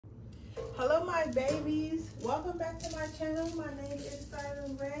Hello my babies, welcome back to my channel. My name is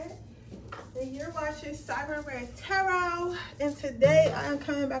Siren Redd and you're watching Siren Redd Tarot, and today I am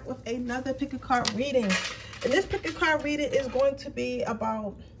coming back with another pick a card reading. And this pick a card reading is going to be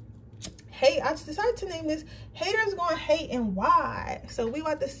about hate. I decided to name this Haters Gonna Hate and Why. So we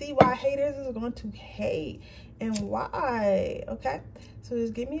about to see why haters is going to hate and why. Okay, so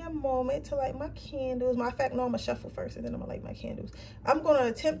just give me a moment to light my candles. Matter of fact, no, I'm gonna shuffle first and then I'm gonna light my candles. I'm gonna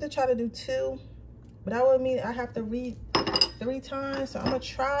attempt to try to do 2, but that would mean I have to read 3 times. So I'm gonna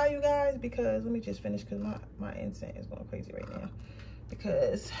try, you guys, because let me just finish because my incense is going crazy right now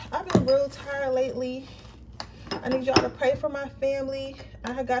because I've been real tired lately. I need y'all to pray for my family.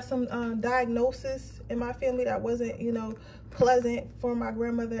 I had got some diagnosis in my family that wasn't, you know, pleasant for my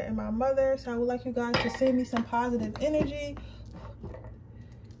grandmother and my mother. So I would like you guys to send me some positive energy,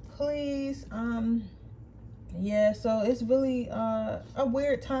 please. Yeah, so it's really a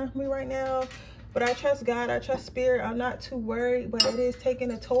weird time for me right now, but I trust God, I trust spirit. I'm not too worried, but it is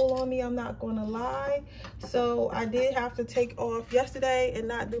taking a toll on me, I'm not gonna lie. So I did have to take off yesterday and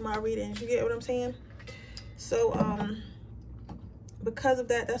not do my readings. You get what I'm saying? So because of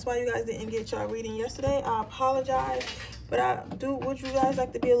that, that's why you guys didn't get y'all reading yesterday. I apologize, but would you guys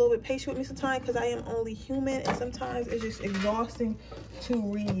like to be a little bit patient with me sometimes, because I am only human and sometimes it's just exhausting to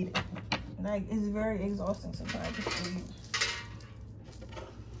read. Like, it's very exhausting sometimes to read.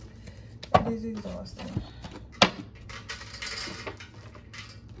 It is exhausting.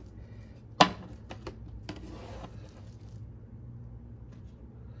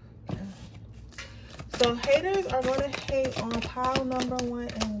 So haters are going to hate on pile number 1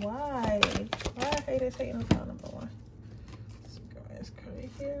 and why? Why are haters hating on pile number 1? Let's go this card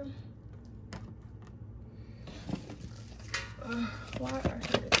here. Why are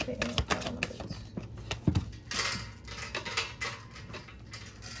haters hating on pile number 2?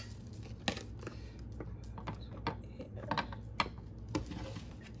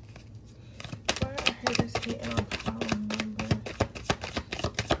 Why are haters hating on pile number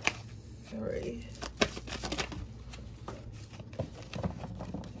 3?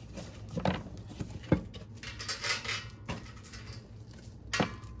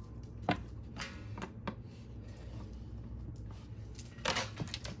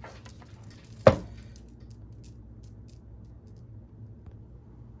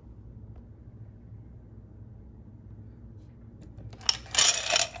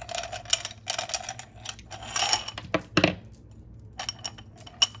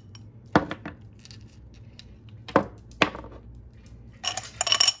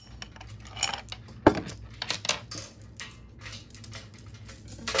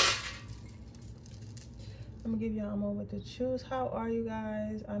 I'm gonna give y'all a moment to choose. How are you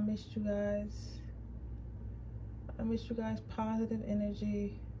guys? I missed you guys. I missed you guys. Positive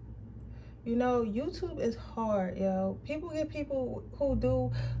energy. You know, YouTube is hard, yo. People who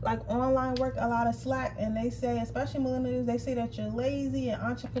do like online work a lot of slack, and they say, especially millennials, they say that you're lazy and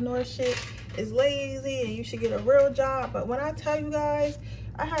entrepreneurship is lazy and you should get a real job. But when I tell you guys,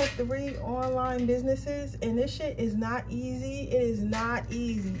 I have 3 online businesses and this shit is not easy. It is not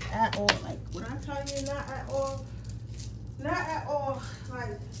easy at all. Like, when I tell you not at all,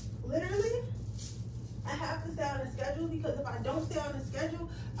 like literally, I have to stay on the schedule, because if I don't stay on the schedule,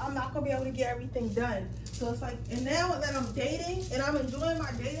 I'm not gonna be able to get everything done. So it's like, and now that I'm dating and I'm enjoying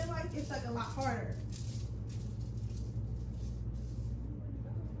my dating life, it's like a lot harder.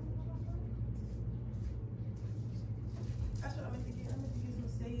 That's what I meant to get. I meant to get some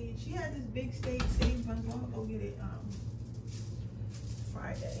sage. She had this big sage bundle. I'm gonna go get it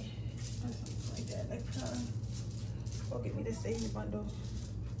Friday or something like that. Like, go get me the sage bundle.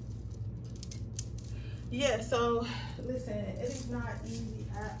 Yeah, so listen, it is not easy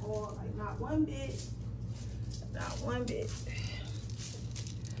at all. Like, not one bit. Not one bit.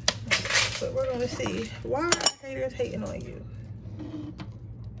 But we're gonna see. Why are haters hating on you?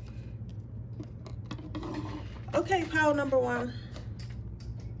 Okay, pile number 1.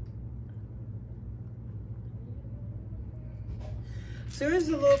 So this is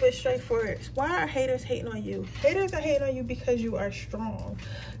a little bit straightforward. Why are haters hating on you? Haters are hating on you because you are strong.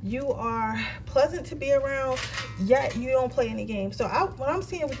 You are pleasant to be around, yet you don't play any games. So what I'm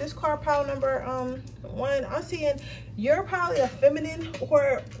seeing with this card pile number 1, I'm seeing you're probably a feminine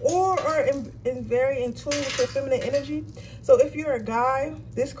or very in tune with your feminine energy. So if you're a guy,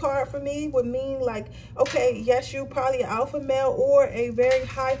 this card for me would mean like, okay, yes, you're probably an alpha male or a very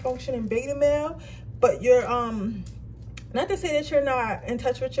high functioning beta male, but you're not to say that you're not in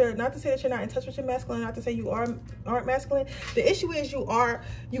touch with your, masculine, not to say you aren't masculine. The issue is you are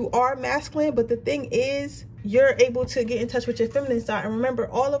masculine, but the thing is, you're able to get in touch with your feminine side. And remember,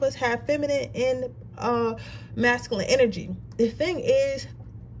 all of us have feminine and masculine energy. The thing is,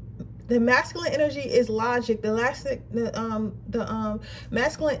 the masculine energy is logic. The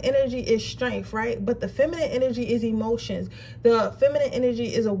masculine energy is strength, right? But the feminine energy is emotions. The feminine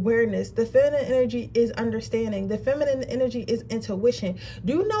energy is awareness. The feminine energy is understanding. The feminine energy is intuition.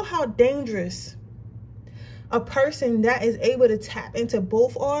 Do you know how dangerous a person that is able to tap into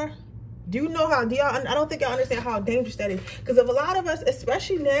both are? Do you know how? I don't think y'all understand how dangerous that is. Because of a lot of us,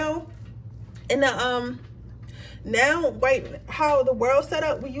 especially now in the right, how the world's set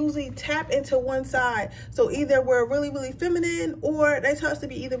up, we usually tap into one side. So either we're really, really feminine, or they tell us to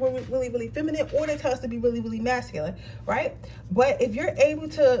be either we're really, really feminine, or they tell us to be really, really masculine, right? But if you're able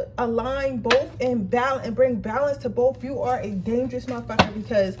to align both and balance and bring balance to both, you are a dangerous motherfucker,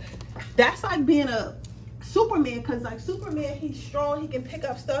 because that's like being a Superman. Because like Superman, he's strong, he can pick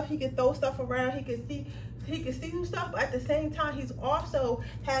up stuff, he can throw stuff around, he can see new stuff, but at the same time, he's also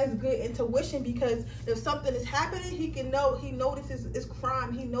has good intuition, because if something is happening, he can know, he notices it's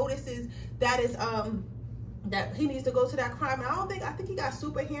crime, he notices that is that he needs to go to that crime. And I think he got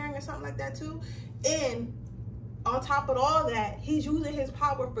super hearing or something like that too. And on top of all that, he's using his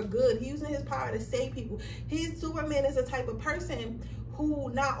power for good. He's using his power to save people. Superman is the type of person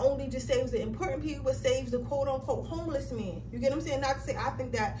who not only just saves the important people, but saves the quote-unquote homeless man. You get what I'm saying? Not to say I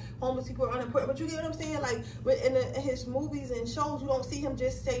think that homeless people are unimportant, but you get what I'm saying? Like, in his movies and shows, you don't see him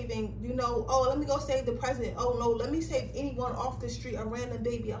just saving, you know, oh, let me go save the president. Oh, no, let me save anyone off the street, a random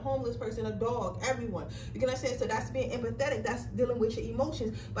baby, a homeless person, a dog, everyone. You get what I'm saying? So that's being empathetic. That's dealing with your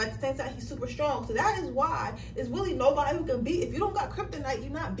emotions. But at the same time, he's super strong. So that is why it's really nobody who can beat. If you don't got kryptonite,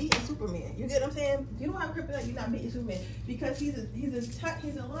 you're not beating Superman. You get what I'm saying? If you don't have kryptonite, you're not beating Superman, because he's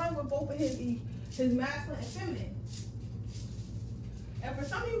in line with both of his masculine and feminine. And for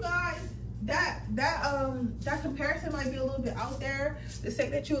some of you guys, that comparison might be a little bit out there to say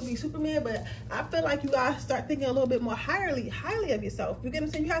that you would be Superman, but I feel like you guys start thinking a little bit more highly of yourself. You get what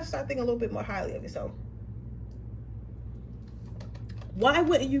I'm saying? You have to start thinking a little bit more highly of yourself. Why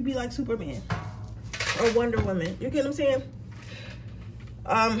wouldn't you be like Superman or Wonder Woman? You get what I'm saying?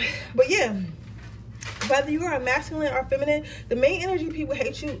 But yeah, whether you are masculine or feminine, the main energy people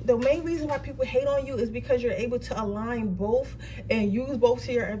hate you, the main reason why people hate on you is because you're able to align both and use both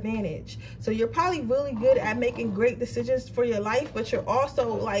to your advantage. So you're probably really good at making great decisions for your life, but you're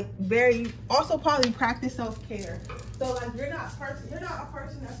also like probably practice self-care. So like you're not a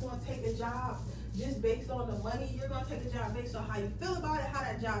person that's going to take a job just based on the money. You're going to take a job based on how you feel about it, how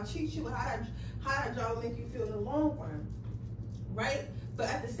that job treats you, and how that job will make you feel in the long run, right? But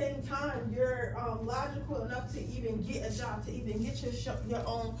at the same time, you're logical enough to even get a job, to even get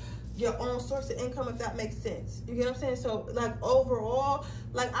your own source of income, if that makes sense. You get what I'm saying? So like overall,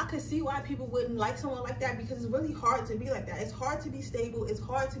 like I could see why people wouldn't like someone like that, because it's really hard to be like that. It's hard to be stable. It's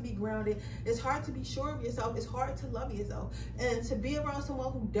hard to be grounded. It's hard to be sure of yourself. It's hard to love yourself. And to be around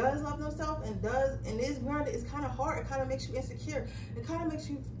someone who does love themselves and is grounded, it's kind of hard. It kind of makes you insecure.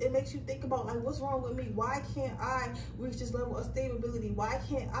 It makes you think about like, what's wrong with me? Why can't I reach this level of stability? Why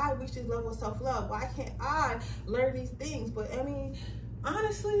can't I reach this level of self-love? Why can't I learn these things? But I mean,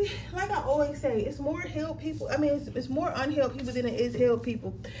 honestly, like I always say, it's more healed people. I mean, it's more unhealed people than it is healed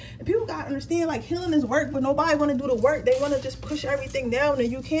people. And people gotta understand, like, healing is work, but nobody wanna do the work. They wanna just push everything down,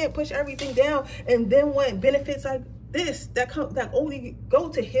 and you can't push everything down and then want benefits like this that only go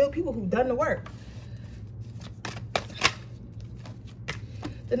to healed people who've done the work.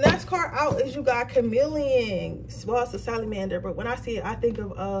 The next card out is you got Chameleon. Well, it's a salamander, but when I see it, I think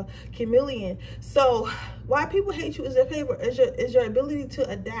of chameleon. So why people hate you is your ability to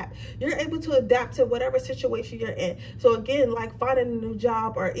adapt. You're able to adapt to whatever situation you're in. So again, like finding a new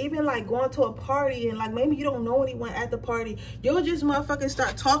job, or even like going to a party and like maybe you don't know anyone at the party. You'll just motherfucking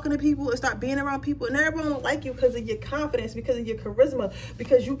start talking to people and start being around people, and everyone will like you because of your confidence, because of your charisma,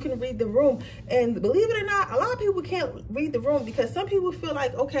 because you can read the room. And believe it or not, a lot of people can't read the room, because some people feel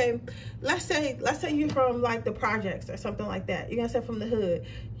like, okay, let's say you're from like the projects or something like that. You're gonna say from the hood.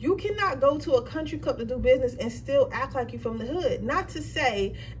 You cannot go to a country club to do business and still act like you're from the hood. Not to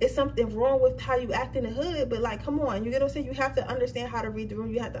say it's something wrong with how you act in the hood, but like, come on, you get what I'm saying? You have to understand how to read the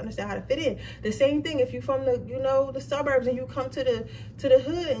room. You have to understand how to fit in. The same thing if you're from the, you know, the suburbs, and you come to the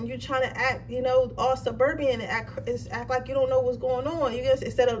hood and you're trying to act, you know, all suburban and act like you don't know what's going on. You guys,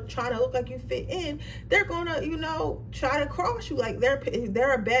 instead of trying to look like you fit in, they're gonna, you know, try to cross you. Like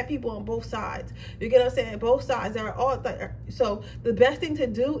there are bad people on both sides. You get what I'm saying? Both sides. There are all. So the best thing to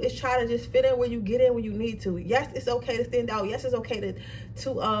do is try to just fit in where you get in when you need to. Yes, it's okay to stand out. Yes, it's okay to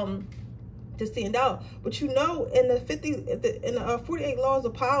stand out. But you know, in the 48 laws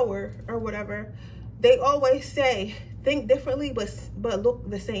of power or whatever, they always say, think differently, but look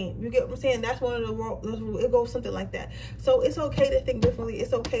the same. You get what I'm saying? That's one of the rules. It goes something like that. So it's okay to think differently.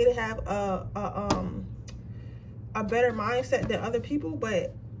 It's okay to have a better mindset than other people,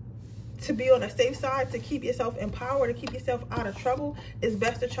 but to be on the safe side, to keep yourself empowered, to keep yourself out of trouble, it's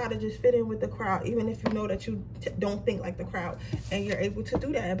best to try to just fit in with the crowd, even if you know that you don't think like the crowd, and you're able to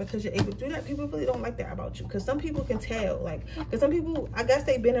do that. And because you're able to do that, people really don't like that about you, because some people can tell, like, because some people, I guess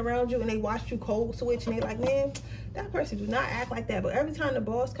they've been around you and they watched you code switch, and they like, man, that person do not act like that. But every time the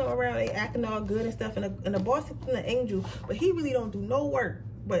boss come around, they acting all good and stuff, and the boss is an angel, but he really don't do no work.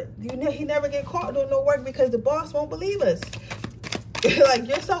 But he never get caught doing no work because the boss won't believe us. Like,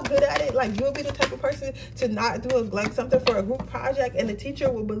 you're so good at it, like, you'll be the type of person to not do like something for a group project, and the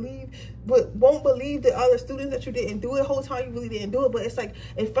teacher will won't believe the other students that you didn't do it. The whole time you really didn't do it. But it's like,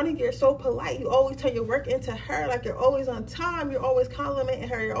 in front of you, you're so polite, you always turn your work into her, like, you're always on time, you're always complimenting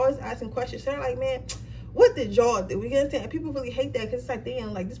her, you're always asking questions. So they're like, man, what did y'all do? You understand? And people really hate that, because it's like,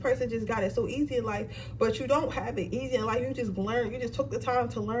 damn, like, this person just got it so easy in life, but you don't have it easy in life. You just learn, you just took the time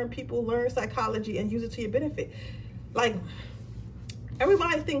to learn people, learn psychology, and use it to your benefit. Like,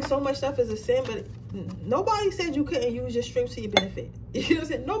 everybody thinks so much stuff is a sin, but nobody said you couldn't use your strength to your benefit. You know what I'm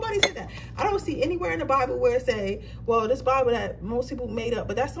saying? Nobody said that. I don't see anywhere in the Bible where it say, well, this Bible that most people made up,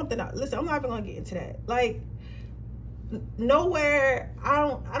 but that's something listen, I'm not even gonna get into that. Like, nowhere,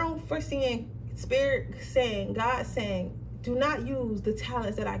 I don't foresee Spirit saying, God saying, do not use the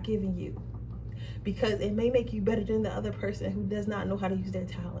talents that I've given you, because it may make you better than the other person who does not know how to use their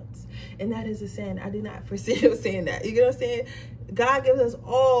talents. And that is a sin. I did not foresee him saying that. You get what I'm saying? God gives us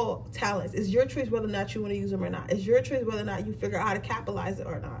all talents. It's your choice whether or not you want to use them or not. It's your choice whether or not you figure out how to capitalize it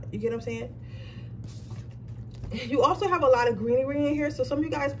or not. You get what I'm saying? You also have a lot of greenery in here, so some of you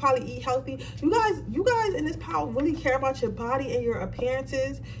guys probably eat healthy. You guys in this power really care about your body and your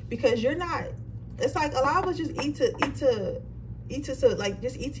appearances, because you're not, it's like a lot of us just eat to like,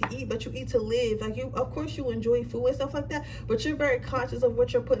 just eat to eat, but you eat to live. Like, you, of course, you enjoy food and stuff like that, but you're very conscious of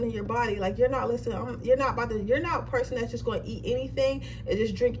what you're putting in your body. Like, you're not listening, you're not a person that's just going to eat anything and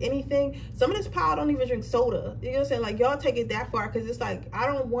just drink anything. Some of this power don't even drink soda. You know what I'm saying? Like, y'all take it that far, because it's like, I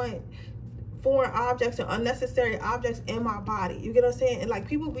don't want foreign objects or unnecessary objects in my body. You get what I'm saying? And like,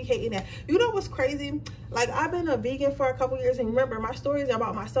 people be hating that. You know what's crazy? Like, I've been a vegan for a couple years, and remember, my stories are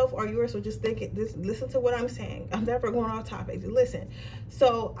about myself or yours, so just listen to what I'm saying. I'm never going off topic. Listen.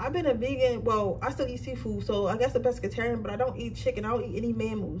 So I've been a vegan. Well, I still eat seafood, so I guess a pescatarian, but I don't eat chicken. I don't eat any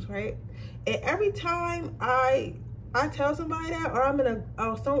mammals, right? And every time I tell somebody that, or I'm in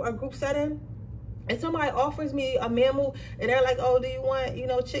a group setting, and somebody offers me a mammal, and they're like, oh, do you want,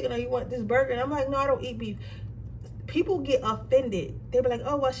 chicken, or you want this burger? And I'm like, no, I don't eat beef. People get offended. They be like,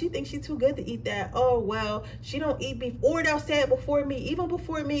 oh, well, she thinks she's too good to eat that. Oh, well, she don't eat beef. Or they'll say it before me. Even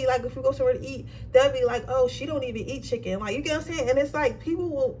before me, like, if we go somewhere to eat, they'll be like, oh, she don't even eat chicken. Like, you get what I'm saying? And it's like,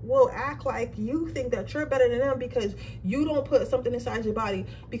 people will act like you think that you're better than them because you don't put something inside your body,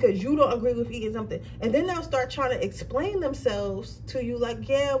 because you don't agree with eating something. And then they'll start trying to explain themselves to you, like,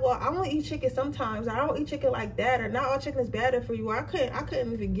 yeah, well, I only eat chicken sometimes. I don't eat chicken like that, or not all chicken is bad for you. Or I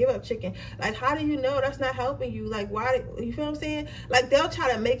couldn't even give up chicken. Like, how do you know that's not helping you? Like, why? You feel what I'm saying? Like, they'll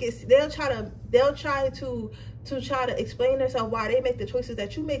try to make it, they'll try to explain themselves why they make the choices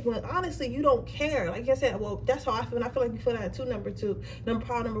that you make, when honestly you don't care. Like I said, well, that's how I feel, and I feel like you feel that too.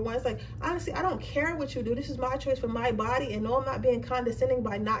 Number one, it's like, honestly, I don't care what you do. This is my choice for my body, and no, I'm not being condescending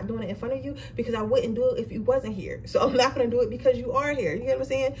by not doing it in front of you, because I wouldn't do it if you wasn't here. So I'm not going to do it because you are here. You get what I'm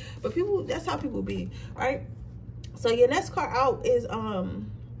saying? But people, that's how people be. All right. So your next card out is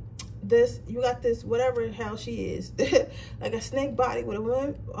this, you got this, whatever the hell she is, like a snake body with a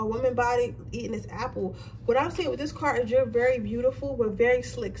woman body eating this apple. What I'm saying with this card is you're very beautiful but very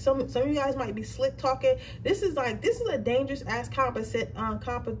slick. Some of you guys might be slick talking. This is a dangerous ass combination,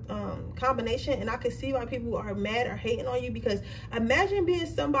 and I can see why people are mad or hating on you, because imagine being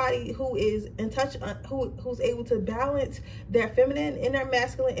somebody who is in touch, who's able to balance their feminine and their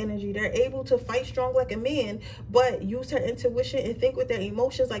masculine energy. They're able to fight strong like a man, but use their intuition and think with their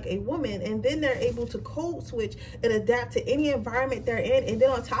emotions like a woman. And then they're able to code switch and adapt to any environment they're in. And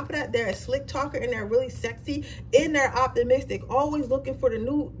then on top of that, they're a slick talker, and they're really sexy, and they're optimistic, always looking for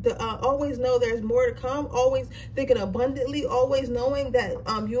always know there's more to come, always thinking abundantly, always knowing that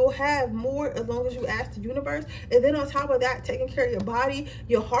you'll have more as long as you ask the universe. And then on top of that, taking care of your body,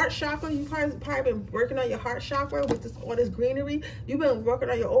 your heart chakra. You've probably been working on your heart chakra with all this greenery. You've been working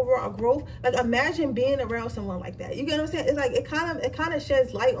on your overall growth. Like, imagine being around someone like that. You get what I'm saying? It's like, it kind of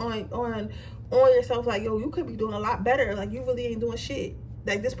sheds light on yourself, like, yo, you could be doing a lot better. Like, you really ain't doing shit.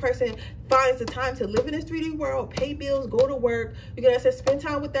 Like this person finds the time to live in this 3D world, pay bills, go to work, you know, spend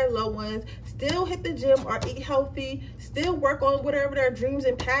time with their loved ones, still hit the gym or eat healthy, still work on whatever their dreams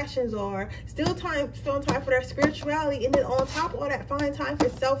and passions are, still find time for their spirituality, and then on top of all that, find time for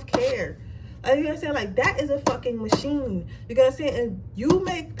self-care. Like, you know what I'm saying? Like, that is a fucking machine. You know what I'm saying? And you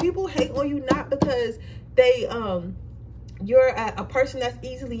make people hate on you not because they you're a person that's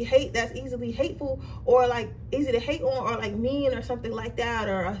easily hateful, or like easy to hate on, or like mean or something like that,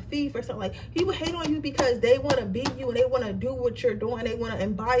 or a thief or something. Like, people hate on you because they want to be you and they want to do what you're doing, they want to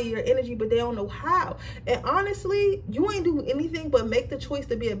embody your energy, but they don't know how. And honestly, you ain't do anything but make the choice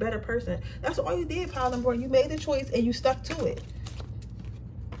to be a better person. That's all you did, pile number one. You made the choice and you stuck to it.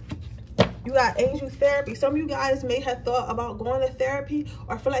 You got angel therapy. Some of you guys may have thought about going to therapy,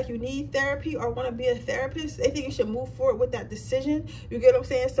 or feel like you need therapy, or want to be a therapist. They think you should move forward with that decision. You get what I'm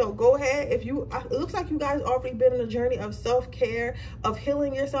saying? So go ahead. If you, it looks like you guys already been on a journey of self-care, of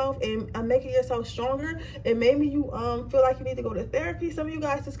healing yourself and making yourself stronger. And maybe you feel like you need to go to therapy. Some of you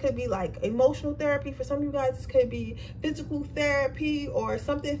guys, this could be like emotional therapy. For some of you guys, this could be physical therapy or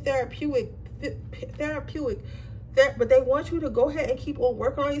something therapeutic. But they want you to go ahead and keep on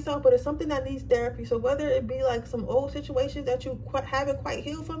working on yourself, but it's something that needs therapy. So whether it be like some old situations that you haven't quite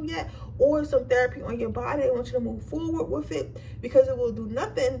healed from yet, or some therapy on your body, they want you to move forward with it, because it will do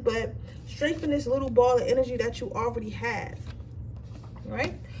nothing but strengthen this little ball of energy that you already have.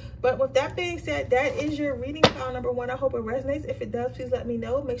 Right? But with that being said, that is your reading, pile number one. I hope it resonates. If it does, please let me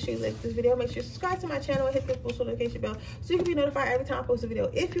know. Make sure you like this video. Make sure you subscribe to my channel and hit the post notification bell so you can be notified every time I post a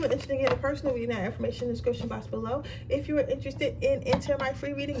video. If you are interested in getting a personal reading, that information in the description box below. If you are interested in entering my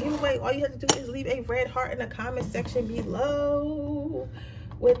free reading giveaway, all you have to do is leave a red heart in the comment section below.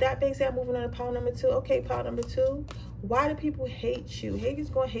 With that being said, moving on to pile number two. Okay, pile number two. Why do people hate you? Haters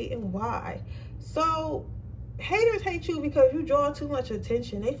gonna hate, and why? So haters hate you because you draw too much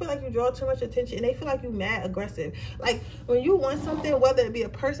attention. They feel like you draw too much attention, and they feel like you mad aggressive. Like, when you want something, whether it be a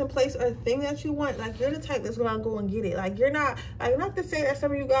person, place, or a thing that you want, like, you're the type that's gonna go and get it. Like, you're not, like, not to say that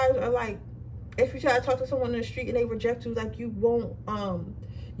some of you guys are like, if you try to talk to someone in the street and they reject you, like, you won't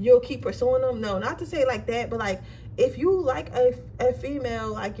you'll keep pursuing them. No, not to say like that, but like, if you like a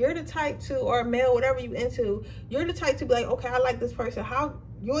female, like, you're the type to, or a male, whatever you into, you're the type to be like, okay, I like this person.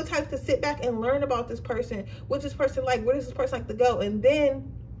 You're the type to sit back and learn about this person. What this person like, where does this person like to go? And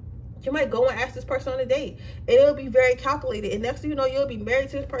then you might go and ask this person on a date, and it'll be very calculated. And next thing you know, you'll be married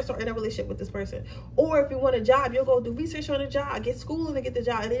to this person or in a relationship with this person. Or if you want a job, you'll go do research on a job, get schooling to get the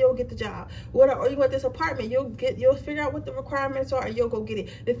job, and then you'll get the job. Or you want this apartment, you'll figure out what the requirements are, and you'll go get it.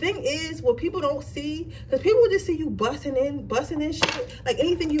 The thing is, what people don't see, because people just see you busting in shit, like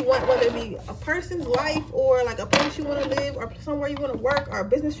anything you want, whether it be a person's life, or like a place you want to live, or somewhere you want to work, or a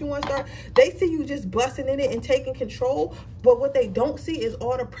business you want to start. They see you just busting in it and taking control. But what they don't see is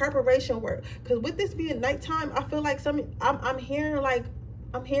all the preparation work. Because with this being nighttime, I feel like I'm hearing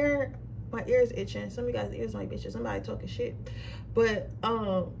my ears itching. Some of you guys' ears might be itching. Somebody talking shit. But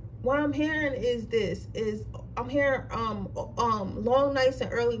what I'm hearing is I'm hearing long nights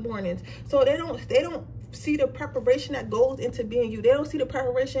and early mornings. So they don't see the preparation that goes into being you. They don't see the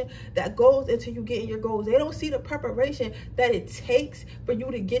preparation that goes into you getting your goals. They don't see the preparation that it takes for you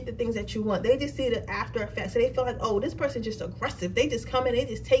to get the things that you want. They just see the after effects. So they feel like, oh, this person's just aggressive. They just come in, they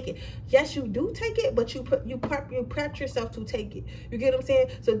just take it. Yes, you do take it, but you prep yourself to take it. You get what I'm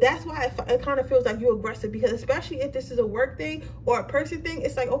saying? So that's why it kind of feels like you're aggressive, because especially if this is a work thing or a person thing,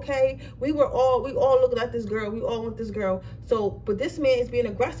 it's like, okay, we all looking at this girl. We all want this girl. So, but this man is being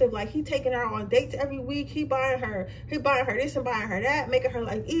aggressive. Like, he taking her on dates every week. He buying her this and buying her that, making her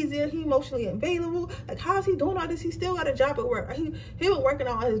life easier. He emotionally available. Like, how is he doing all this? He still got a job at work. He been working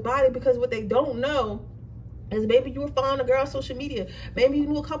on his body, because what they don't know is maybe you were following a girl on social media. Maybe you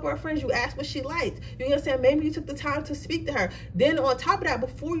knew a couple of friends. You asked what she liked. You know what I'm saying? Maybe you took the time to speak to her. Then on top of that,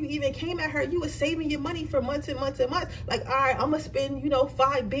 before you even came at her, you were saving your money for months and months and months. Like, all right, I'm going to spend,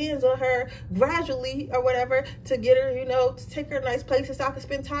 5 bands on her gradually or whatever to get her, to take her to nice places so I can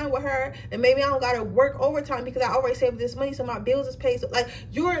spend time with her. And maybe I don't got to work overtime because I already saved this money, so my bills is paid. So, like,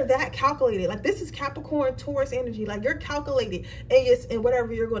 you're that calculated. Like, this is Capricorn, Taurus energy. Like, you're calculated in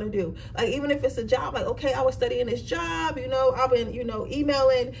whatever you're going to do. Like, even if it's a job, like, okay, I was studying this job, I've been,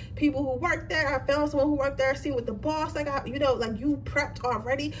 emailing people who work there. I found someone who worked there, seeing what the boss, like, like, you prepped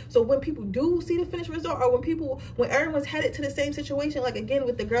already. So when people do see the finished result, or when everyone's headed to the same situation, like, again,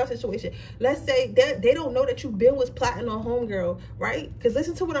 with the girl situation, let's say they don't know that you've been was plotting on homegirl, right? Because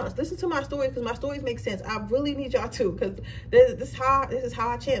listen to my story, because my stories make sense. I really need y'all to, because this is how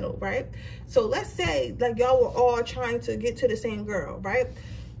I channel, right? So let's say, like, y'all were all trying to get to the same girl, right?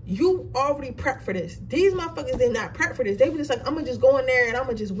 you already prepped for this. These motherfuckers did not prep for this. They were just like, I'm gonna just go in there and I'm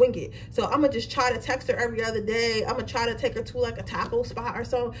gonna just wing it. So I'm gonna just try to text her every other day. I'm gonna try to take her to like a taco spot or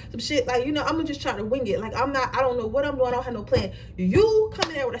some shit. Like, you know, I'm gonna just try to wing it. Like, I don't know what I'm doing. I don't have no plan. You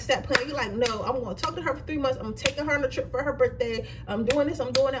come in there with a set plan. You're like, no, I'm gonna talk to her for 3 months. I'm taking her on a trip for her birthday. I'm doing this,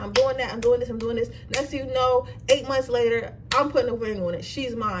 I'm doing that, I'm doing that, I'm doing this, I'm doing this. Next thing you know, 8 months later, I'm putting a ring on it.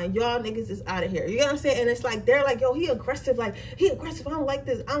 She's mine. Y'all niggas is out of here. You know what I'm saying? And it's like, they're like, yo, he aggressive. Like, he aggressive. I don't like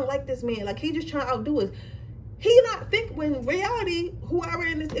this. I don't like this man. Like, he just trying to outdo us. He not think, when reality, whoever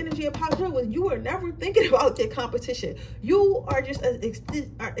in this energy of power was, you were never thinking about your competition. You are just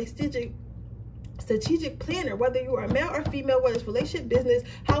a strategic planner, whether you are a male or female, whether it's relationship, business,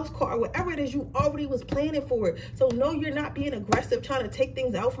 house, car, whatever it is, you already was planning for it. So no, you're not being aggressive trying to take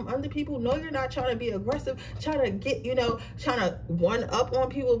things out from under people. No, you're not trying to be aggressive trying to get, you know, trying to one up on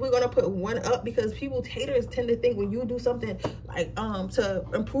people. We're gonna put one up because people's haters tend to think when you do something like to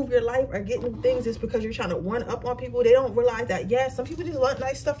improve your life or get new things, it's because you're trying to one up on people. They don't realize that, yeah, some people just want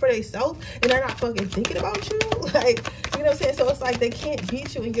nice stuff for themselves and they're not fucking thinking about you. Like, you know what I'm saying? So it's like they can't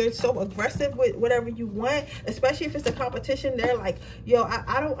beat you and you're so aggressive with whatever you want, especially if it's a competition. They're like, yo,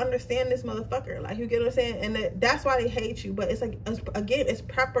 I don't understand this motherfucker. Like, you get what I'm saying? And that's why they hate you. But it's like, again, it's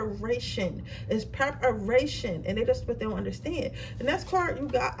preparation. It's preparation. And they just, what they don't understand. The next card you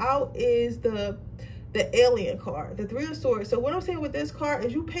got out is the alien card, the 3 of Swords. So what I'm saying with this card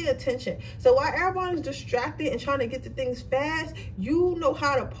is you pay attention. So while everyone is distracted and trying to get to things fast, you know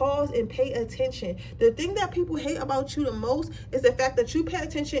how to pause and pay attention. The thing that people hate about you the most is the fact that you pay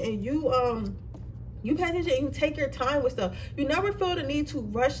attention and you pay attention and you take your time with stuff. You never feel the need to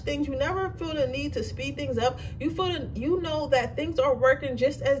rush things. You never feel the need to speed things up. You know that things are working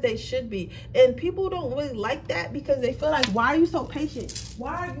just as they should be. And people don't really like that because they feel like, why are you so patient?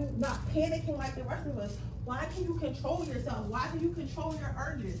 Why are you not panicking like the rest of us? Why can you control yourself? Why can you control your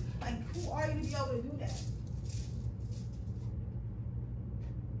urges? Like, who are you to be able to do that?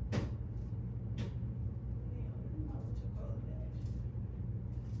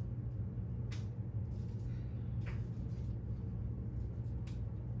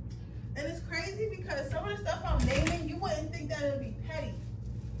 And it's crazy because some of the stuff I'm naming, you wouldn't think that it would be petty.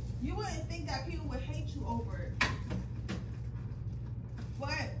 You wouldn't think that people would hate you over it.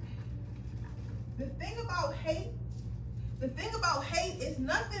 But the thing about hate is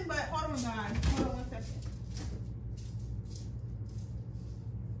nothing but, hold on guys, hold on 1 second.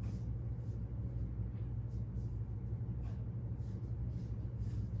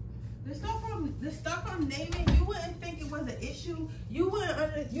 The stuff I'm naming, you wouldn't think it was an issue. You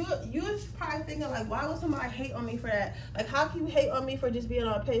wouldn't you was probably thinking like, why would somebody hate on me for that? Like, how can you hate on me for just being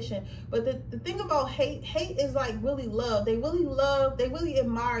impatient? But the thing about hate is like really love. They really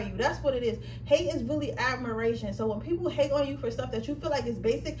admire you. That's what it is. Hate is really admiration. So when people hate on you for stuff that you feel like is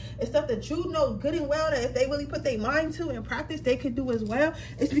basic and stuff that you know good and well that if they really put their mind to and practice, they could do as well,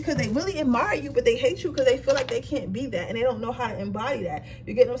 it's because they really admire you, but they hate you because they feel like they can't be that and they don't know how to embody that.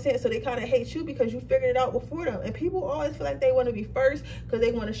 You get what I'm saying? So they kind of hate you because you figured it out before them. And people always feel like they want to be first because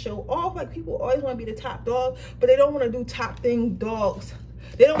they want to show off. Like, people always want to be the top dog, but they don't want to do top thing dogs.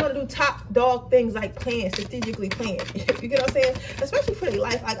 They don't want to do top dog things like strategically plan. You get what I'm saying? Especially for their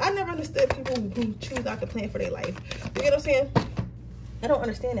life. Like, I never understood people who choose not to plan for their life. You get what I'm saying? I don't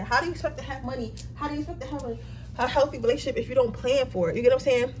understand that. How do you expect to have money? How do you expect to have a healthy relationship if you don't plan for it? You get what I'm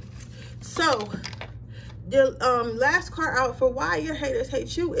saying? So the last card out for why your haters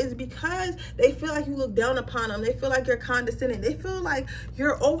hate you is because they feel like you look down upon them. They feel like you're condescending. They feel like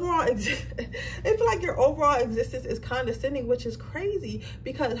your overall existence is condescending, which is crazy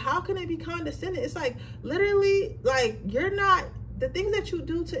because how can it be condescending? It's like literally like you're not. The things that you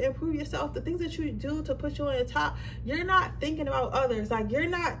do to improve yourself, the things that you do to put you on the top, you're not thinking about others. Like, you're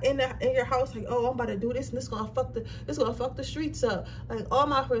not in your house like, oh, I'm about to do this and this gonna fuck the streets up. Like, all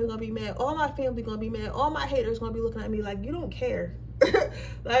my friends gonna be mad, all my family gonna be mad, all my haters gonna be looking at me like, you don't care.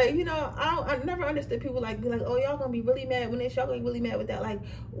 Like, you know, I never understood people like, be like, oh, y'all gonna be really mad when this, y'all gonna be really mad with that. Like,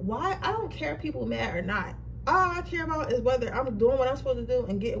 why? I don't care if people mad or not. All I care about is whether I'm doing what I'm supposed to do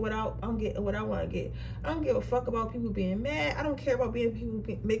and getting what I'm getting what I want to get. I don't give a fuck about people being mad. I don't care about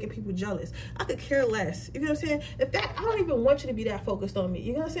making people jealous. I could care less. You know what I'm saying? In fact, I don't even want you to be that focused on me.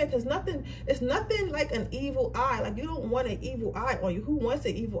 You know what I'm saying? Because it's nothing like an evil eye. Like, you don't want an evil eye on you. Who wants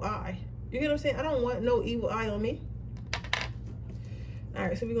an evil eye? You get what I'm saying? I don't want no evil eye on me. All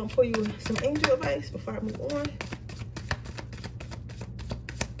right, so we're gonna pull you some angel advice before I move on.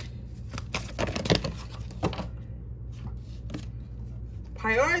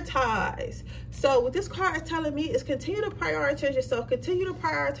 Prioritize. So what this card is telling me is continue to prioritize yourself, continue to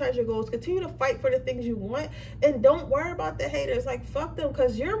prioritize your goals, continue to fight for the things you want, and don't worry about the haters. Like, fuck them,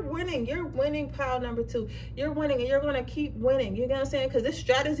 because you're winning. You're winning, pile number 2. You're winning, and you're going to keep winning. You know what I'm saying? Because this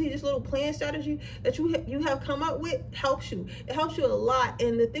strategy, this little plan strategy that you have come up with helps you. It helps you a lot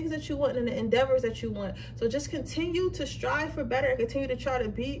in the things that you want and the endeavors that you want. So just continue to strive for better and continue to try to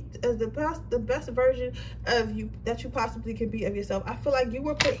be as the best version of you that you possibly can be of yourself. I feel like you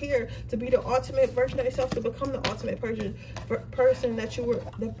were put here to be the ultimate version of yourself, to become the ultimate person that you were,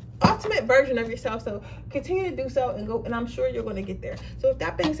 the ultimate version of yourself. So continue to do so and go, and I'm sure you're going to get there. So with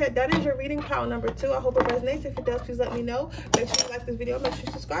that being said, that is your reading, pile number 2. I hope it resonates. If it does, please let me know. Make sure you like this video. Make sure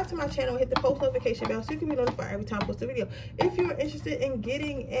you subscribe to my channel and hit the post notification bell so you can be notified every time I post a video. If you're interested in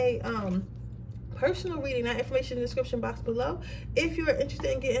getting a personal reading, that information in the description box below. If you're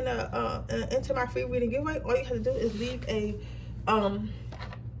interested in getting into my free reading giveaway, all you have to do is leave a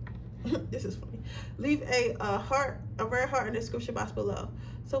this is funny, leave a red heart in the description box below.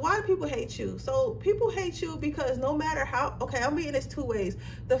 So why do people hate you? So people hate you because no matter how, okay, I'm reading this 2 ways.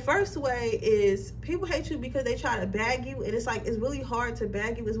 The first way is people hate you because they try to bag you, and it's like, it's really hard to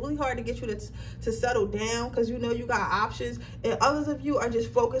bag you. It's really hard to get you to settle down because you know you got options. And others of you are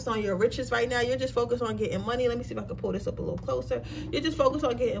just focused on your riches right now. You're just focused on getting money. Let me see if I can pull this up a little closer. You're just focused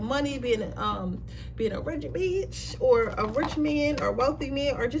on getting money, being a rich bitch or a rich man or wealthy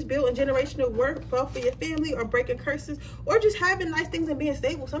man, or just building generational wealth for your family, or breaking curses, or just having nice things and being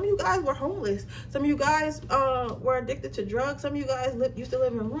stable. Some of you guys were homeless. Some of you guys were addicted to drugs. Some of you guys used to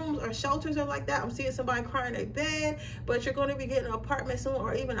live in rooms or shelters or like that. I'm seeing somebody crying in bed, but you're going to be getting an apartment soon,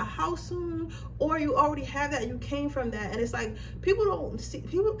 or even a house soon, or you already have that. You came from that. And it's like, people don't see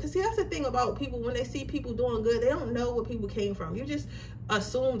people, because see, that's the thing about people. When they see people doing good, they don't know where people came from. You just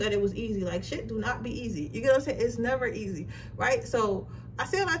assume that it was easy. Like, shit do not be easy. You get what I'm saying? It's never easy, right? So I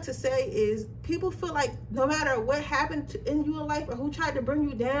say a lot to say is, people feel like no matter what happened in your life or who tried to bring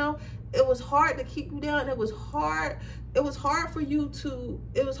you down, it was hard to keep you down. It was hard for you to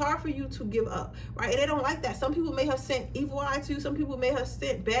give up, right? And they don't like that. Some people may have sent evil eye to you. Some people may have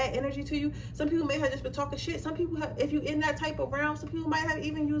sent bad energy to you. Some people may have just been talking shit. Some people have, if you're in that type of realm, some people might have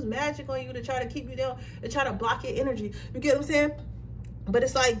even used magic on you to try to keep you down and try to block your energy. You get what I'm saying? But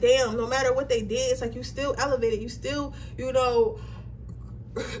it's like, damn, no matter what they did, it's like you still elevated. You still, you know,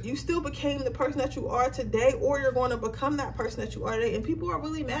 you still became the person that you are today, or you're going to become that person that you are today, and people are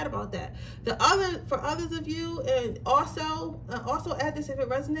really mad about that. For others of you, and also add this if it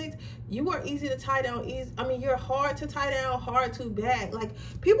resonates, you are easy to tie down. You're hard to tie down, hard to bag. Like,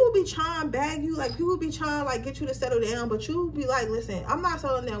 people will be trying to bag you, like people will be trying to like get you to settle down, but you'll be like, listen, I'm not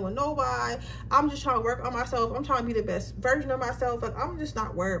settling down with nobody. I'm just trying to work on myself. I'm trying to be the best version of myself. Like, I'm just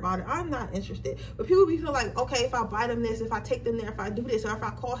not worried about it. I'm not interested. But people be feeling like, okay, if I buy them this, if I take them there, if I do this, or if I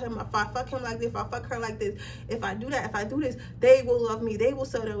call him, if I fuck him like this, if I fuck her like this, if I do that, if I do this, they will love me. They will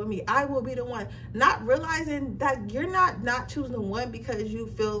settle with me. I will be the one. Not realizing that you're not choosing the one because you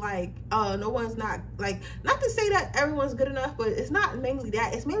feel like no one's not, like, not to say that everyone's good enough, but it's not mainly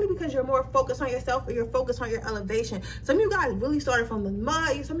that. It's mainly because you're more focused on yourself, or you're focused on your elevation. Some of you guys really started from the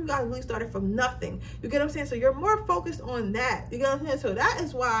mud. Some of you guys really started from nothing. You get what I'm saying? So you're more focused on that. You get what I'm saying? So that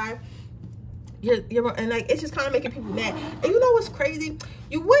is why you're and like, it's just kind of making people mad. And you know what's crazy?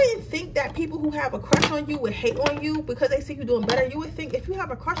 You wouldn't think that people who have a crush on you would hate on you because they see you doing better. You would think, if you have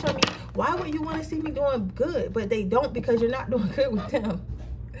a crush on me, why would you want to see me doing good? But they don't, because you're not doing good with them.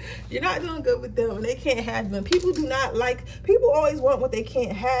 You're not doing good with them, and they can't have them. People do not like, people always want what they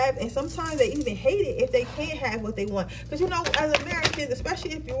can't have, and sometimes they even hate it if they can't have what they want. Because, you know, as Americans,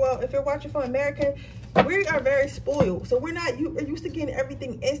 especially if you're watching from American, we are very spoiled. So we're used to getting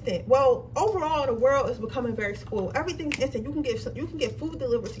everything instant. Well, overall, the world is becoming very spoiled. Everything's instant. You can get food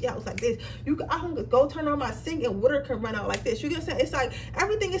delivered to your house like this. I can go turn on my sink and water can run out like this. You get what I'm saying? It's like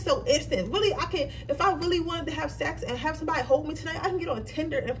everything is so instant. Really, if I really wanted to have sex and have somebody hold me tonight, I can get on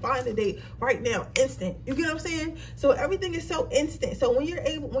Tinder and find a date right now, instant. You get what I'm saying? So everything is so instant. So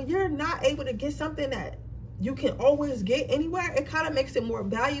when you're not able to get something that you can always get anywhere, it kind of makes it more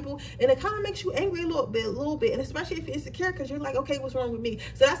valuable, and it kind of makes you angry a little bit, and especially if you're insecure, because you're like, okay, what's wrong with me?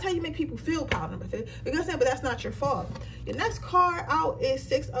 So that's how you make people feel, pile number 3. You're gonna say, but that's not your fault. The next card out is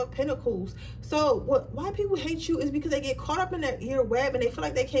 6 of Pentacles. So why people hate you is because they get caught up in that ear web and they feel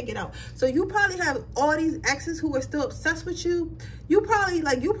like they can't get out. So you probably have all these exes who are still obsessed with you. You probably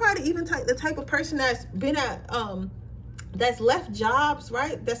even the type of person that's been at that's left jobs,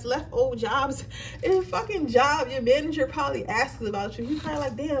 right? That's left old jobs. In a fucking job, your manager probably asks about you. You kind of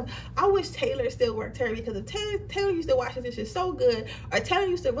like, damn, I wish Taylor still worked here, because if Taylor used to watch this shit so good, or Taylor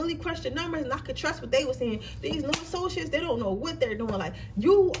used to really crunch the numbers and I could trust what they were saying. These new associates, they don't know what they're doing. Like,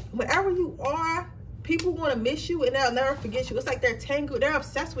 you, wherever you are, people want to miss you and they'll never forget you. It's like they're tangled, they're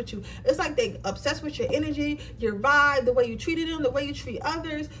obsessed with you. It's like they obsessed with your energy, your vibe, the way you treated them, the way you treat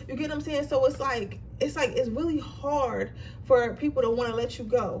others. You get what I'm saying? So it's really hard for people to want to let you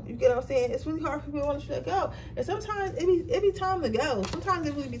go. You get what I'm saying? It's really hard for people to want to let you go. And sometimes it be time to go. Sometimes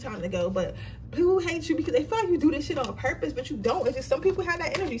it really be time to go. But people hate you because they feel like you do this shit on purpose, but you don't. It's just some people have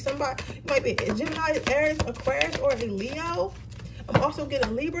that energy. Somebody, you might be a Gemini, Aries, Aquarius, or a Leo. I'm also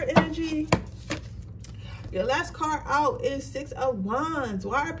getting Libra energy. Your last card out is 6 of Wands.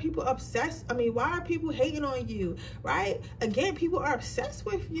 Why are people obsessed? I mean, why are people hating on you, right? Again, people are obsessed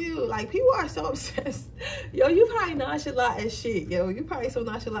with you. Like, people are so obsessed. Yo, you probably nonchalant as shit, yo. You probably so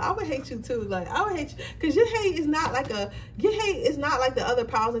nonchalant. I would hate you too. Like, I would hate you. Because your hate is not like the other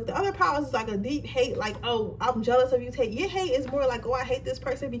powers. Like, the other powers is like a deep hate. Like, oh, I'm jealous of you. Your hate is more like, oh, I hate this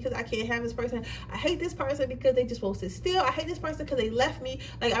person because I can't have this person. I hate this person because they just won't sit still. I hate this person because they left me.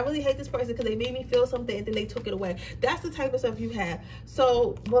 Like, I really hate this person because they made me feel something and then they took it away. That's the type of stuff you have.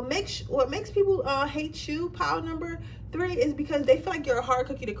 So what makes people hate you, pile number 3, is because they feel like you're a hard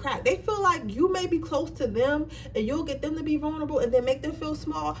cookie to crack. They feel like you may be close to them and you'll get them to be vulnerable and then make them feel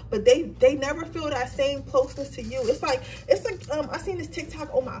small, but they never feel that same closeness to you. It's like I seen this TikTok.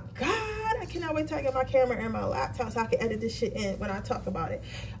 Oh my god, I cannot wait till I get my camera and my laptop so I can edit this shit in when I talk about it.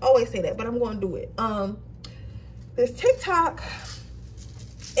 I always say that, but I'm going to do it. This TikTok,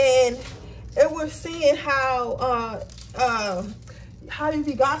 and it was seeing how you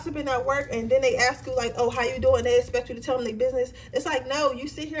be gossiping at work, and then they ask you like, oh, how you doing? They expect you to tell them their business. It's like, no, you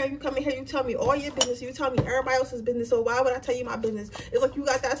sit here and you come in here, you tell me all your business, you tell me everybody else's business, so why would I tell you my business? It's like you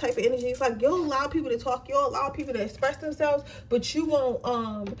got that type of energy. It's like you'll allow people to talk, you'll allow people to express themselves, but you won't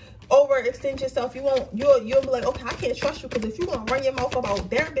overextend yourself. You'll be like, okay, I can't trust you, because if you want to run your mouth about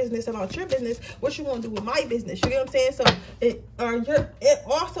their business, about your business, what you want to do with my business? You get what I'm saying? So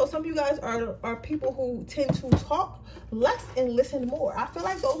also, some of you guys are people who tend to talk less and listen more. I feel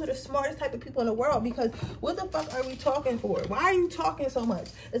like those are the smartest type of people in the world, because what the fuck are we talking for? Why are you talking so much?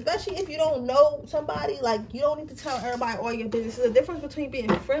 Especially if you don't know somebody. Like, you don't need to tell everybody all your business. There's a difference between being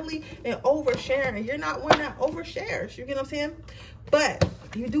friendly and oversharing. You're not one that overshares. You get what I'm saying? But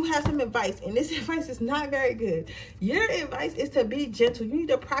you do have some advice, and this advice is not very good. Your advice is to be gentle. You need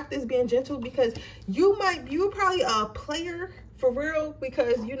to practice being gentle, because you're probably a player for real,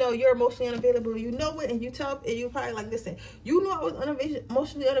 because you know you're emotionally unavailable. You know it, and you probably like, listen, you know I was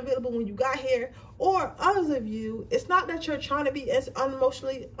emotionally unavailable when you got here. Or others of you, it's not that you're trying to be as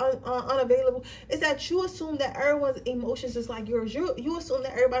emotionally unavailable. It's that you assume that everyone's emotions is like yours. You assume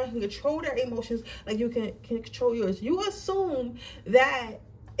that everybody can control their emotions like you can control yours. You assume that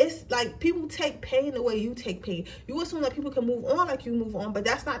it's like people take pain the way you take pain. You assume that people can move on like you move on, but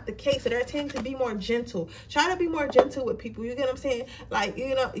that's not the case. So they're tending to be more gentle. Try to be more gentle with people. You get what I'm saying? Like,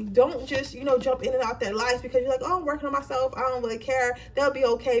 you know, don't just, you know, jump in and out their lives because you're like, oh, I'm working on myself, I don't really care. They'll be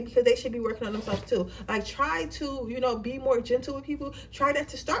okay, because they should be working on themselves too. Like, try to, you know, be more gentle with people. Try not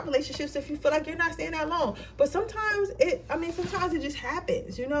to start relationships if you feel like you're not staying that long. But sometimes it just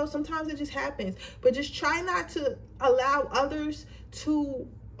happens, you know, sometimes it just happens. But just try not to allow others to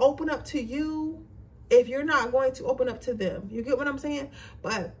open up to you if you're not going to open up to them. You get what I'm saying?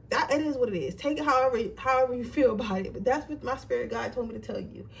 But that, it is what it is. Take it however you feel about it. But that's what my spirit guide told me to tell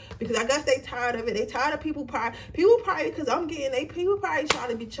you, because I guess they tired of it. They tired of people probably because I'm getting, people probably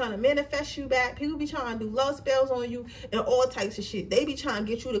trying to manifest you back. People be trying to do love spells on you and all types of shit. They be trying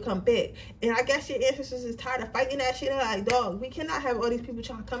to get you to come back. And I guess your ancestors is tired of fighting that shit. They're like, dog, we cannot have all these people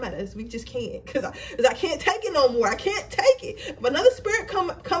trying to come at us. We just can't, because I can't take it no more. I can't take it. If another spirit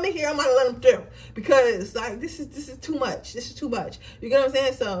come in here, I'm gonna let them through, because like this is too much. This is too much. You get what I'm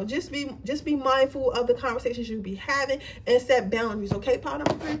saying? So just be mindful of the conversations you be having and set boundaries. Okay, pile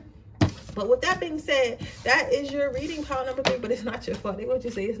number 3. But with that being said, that is your reading, pile number 3. But it's not your fault. They want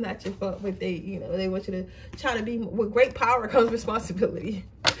you to say it's not your fault, but they, you know, they want you to try to be. With great power comes responsibility.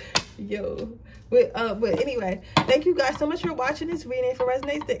 Yo. But anyway, thank you guys so much for watching this reading. If it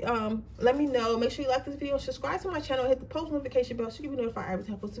resonates, let me know. Make sure you like this video, subscribe to my channel, hit the post notification bell so you can be notified every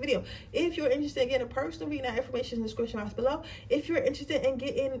time I post a video. If you're interested in getting a personal reading, that information is in the description box below. If you're interested in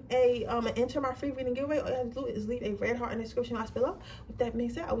getting enter my free reading giveaway, all you have to do is leave a red heart in the description box below. With that being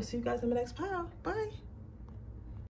said, I will see you guys in the next pile. Bye.